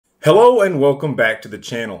Hello and welcome back to the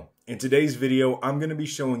channel. In today's video, I'm going to be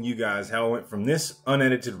showing you guys how I went from this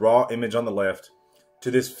unedited raw image on the left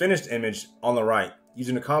to this finished image on the right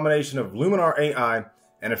using a combination of Luminar Ai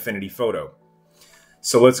and Affinity Photo.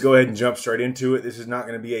 So let's go ahead and jump straight into it. This is not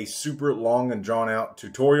going to be a super long and drawn out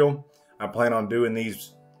tutorial. I plan on doing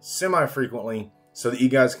these semi-frequently so that you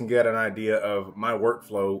guys can get an idea of my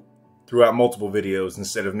workflow throughout multiple videos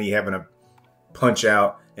instead of me having to punch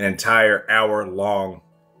out an entire hour-long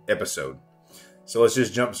episode. So let's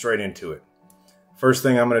just jump straight into it. First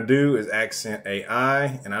thing I'm going to do is accent AI,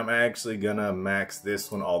 and I'm actually going to max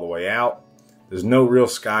this one all the way out. There's no real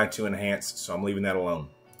sky to enhance, so I'm leaving that alone.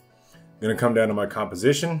 I'm going to come down to my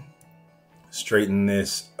composition, straighten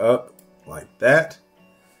this up like that,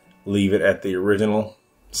 leave it at the original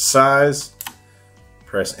size,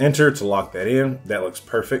 press enter to lock that in. That looks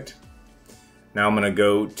perfect. Now I'm going to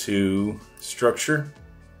go to structure.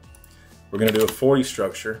 We're going to do a 40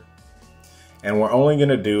 structure, and we're only going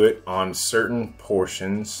to do it on certain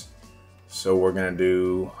portions. So we're going to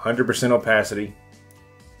do 100% opacity,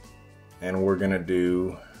 and we're going to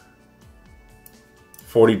do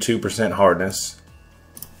 42% hardness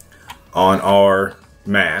on our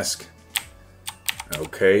mask.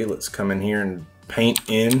 Okay, let's come in here and paint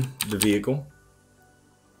in the vehicle.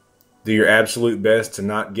 Do your absolute best to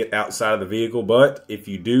not get outside of the vehicle, but if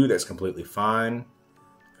you do, that's completely fine,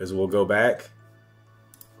 because we'll go back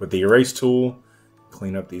with the erase tool,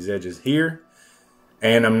 clean up these edges here,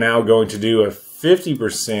 and I'm now going to do a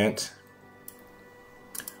 50%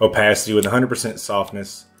 opacity with 100%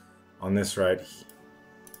 softness on this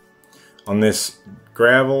on this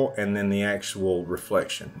gravel, and then the actual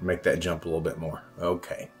reflection. Make that jump a little bit more.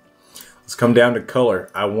 Okay, let's come down to color.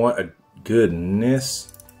 I want a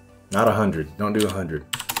goodness, not 100. Don't do 100.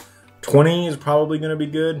 20 is probably going to be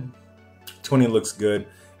good. 20 looks good.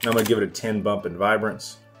 And I'm going to give it a 10 bump in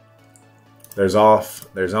vibrance. There's off,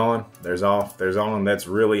 there's on, there's off, there's on, and that's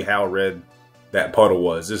really how red that puddle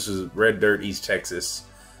was. This is red dirt, East Texas,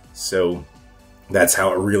 so that's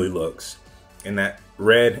how it really looks. And that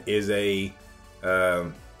red is a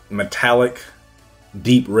metallic,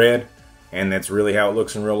 deep red, and that's really how it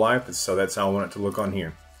looks in real life. So that's how I want it to look on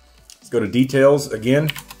here. Let's go to details again.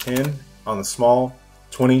 10 on the small,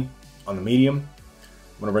 20 on the medium.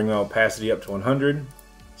 I'm going to bring the opacity up to 100.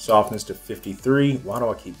 Softness to 53. Why do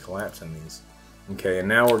I keep collapsing these? Okay, and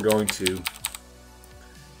now we're going to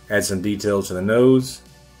add some detail to the nose,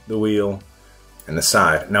 the wheel, and the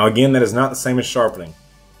side. Now again, that is not the same as sharpening.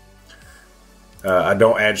 I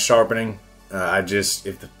don't add sharpening.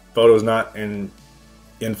 If the photo is not in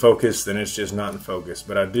focus, then it's just not in focus.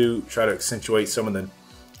 But I do try to accentuate some of the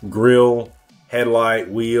grill, headlight,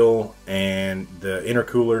 wheel, and the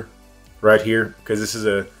intercooler right here, because this is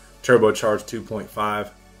a turbocharged 2.5.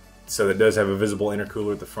 So that does have a visible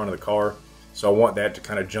intercooler at the front of the car. So I want that to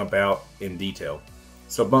kind of jump out in detail.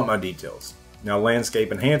 So bump my details. Now landscape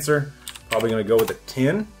enhancer, probably going to go with a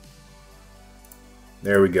 10.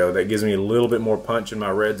 There we go. That gives me a little bit more punch in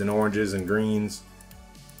my reds and oranges and greens.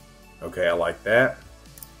 Okay, I like that.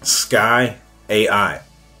 Sky AI.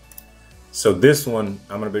 So this one,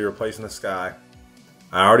 I'm going to be replacing the sky.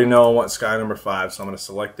 I already know I want sky number 5, so I'm going to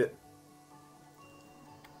select it.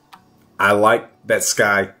 I like that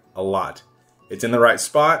sky a lot. It's in the right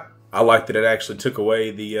spot. I like that it actually took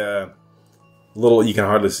away the little, you can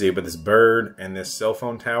hardly see it, but this bird and this cell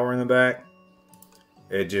phone tower in the back.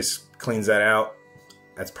 It just cleans that out.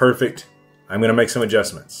 That's perfect. I'm going to make some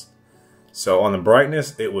adjustments. So on the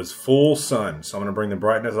brightness, it was full sun. So I'm going to bring the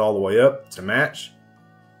brightness all the way up to match.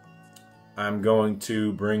 I'm going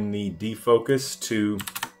to bring the defocus to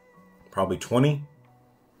probably 20.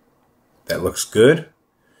 That looks good.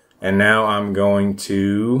 And now I'm going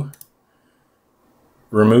to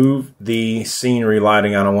remove the scene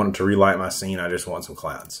relighting. I don't want it to relight my scene. I just want some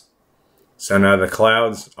clouds. So now the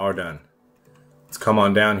clouds are done. Let's come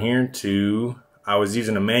on down here to, I was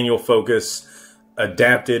using a manual focus,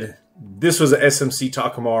 adapted. This was a SMC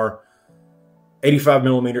Takumar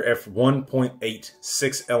 85mm f1.8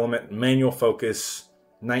 6 element manual focus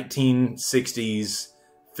 1960s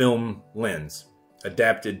film lens,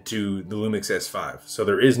 adapted to the Lumix S5. So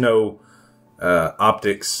there is no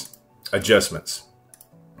optics adjustments.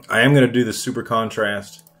 I am going to do the super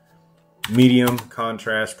contrast, medium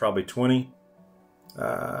contrast, probably 20.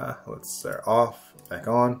 Let's start off, back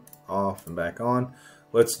on, off, and back on.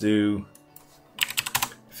 Let's do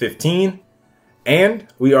 15. And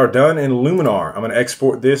we are done in Luminar. I'm going to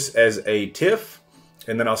export this as a TIFF,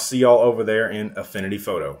 and then I'll see y'all over there in Affinity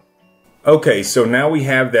Photo. Okay, so now we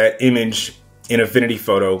have that image in Affinity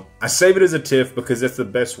Photo. I save it as a TIFF because that's the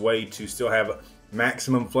best way to still have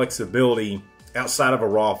maximum flexibility outside of a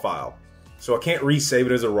RAW file. So I can't resave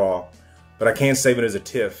it as a RAW, but I can save it as a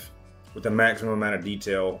TIFF with the maximum amount of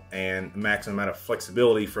detail and maximum amount of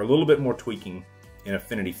flexibility for a little bit more tweaking in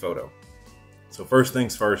Affinity Photo. So first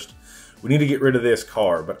things first, we need to get rid of this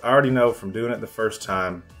car, but I already know from doing it the first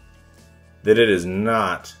time that it is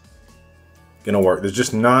not gonna work. There's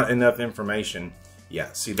just not enough information.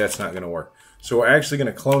 Yeah, see, that's not gonna work. So we're actually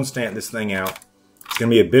gonna clone stamp this thing out. It's gonna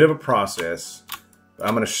be a bit of a process, but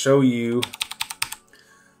I'm gonna show you.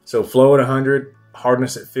 So flow at 100,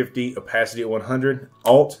 hardness at 50, opacity at 100,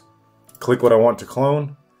 Alt, click what I want to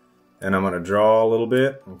clone, and I'm gonna draw a little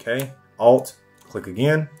bit, okay? Alt, click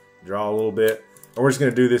again, draw a little bit, and we're just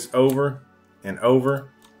gonna do this over and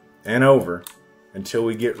over and over until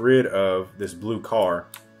we get rid of this blue car.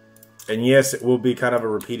 And yes, it will be kind of a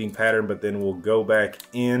repeating pattern, but then we'll go back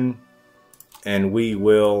in and we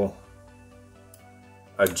will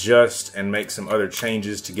adjust and make some other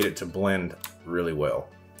changes to get it to blend really well.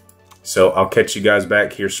 So I'll catch you guys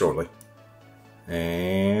back here shortly.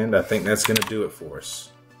 And I think that's gonna do it for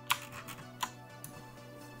us.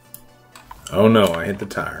 Oh no, I hit the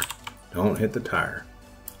tire. Don't hit the tire.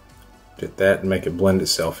 Get that and make it blend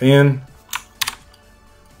itself in.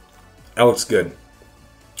 That looks good.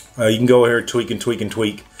 You can go here, tweak and tweak and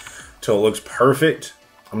tweak till it looks perfect.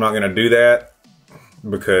 I'm not gonna do that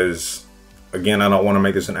because, again, I don't wanna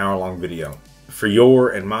make this an hour-long video. For your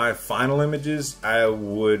and my final images, I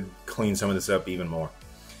would clean some of this up even more.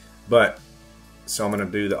 But, so I'm gonna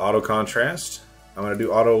do the auto contrast. I'm gonna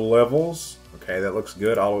do auto levels. Okay, that looks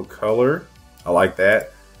good. Auto color, I like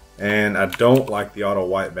that. And I don't like the auto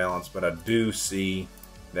white balance, but I do see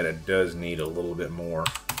that it does need a little bit more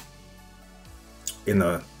in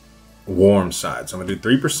the warm side. So I'm gonna do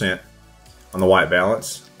 3% on the white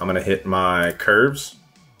balance. I'm gonna hit my curves.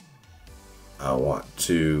 I want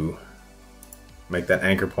to make that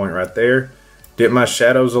anchor point right there. Dip my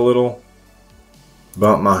shadows a little.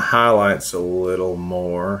 Bump my highlights a little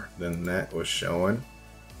more than that was showing.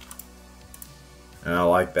 And I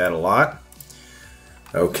like that a lot.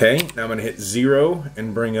 Okay, now I'm gonna hit 0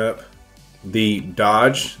 and bring up the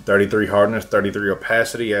dodge, 33 hardness, 33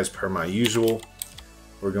 opacity as per my usual.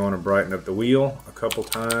 We're going to brighten up the wheel a couple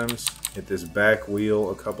times, hit this back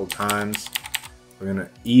wheel a couple times. We're gonna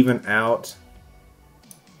even out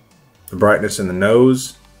the brightness in the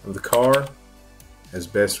nose of the car as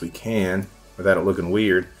best we can without it looking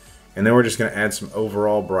weird. And then we're just gonna add some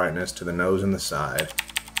overall brightness to the nose and the side.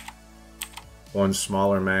 One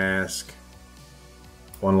smaller mask,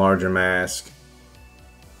 one larger mask.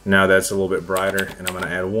 Now that's a little bit brighter, and I'm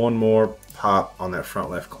gonna add one more pop on that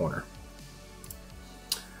front left corner.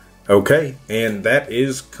 Okay, and that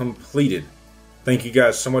is completed. Thank you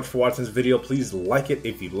guys so much for watching this video. Please like it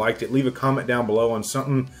if you liked it. Leave a comment down below on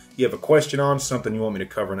something you have a question on, something you want me to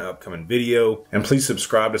cover in an upcoming video. And please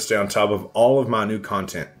subscribe to stay on top of all of my new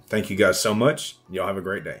content. Thank you guys so much. Y'all have a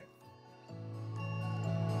great day.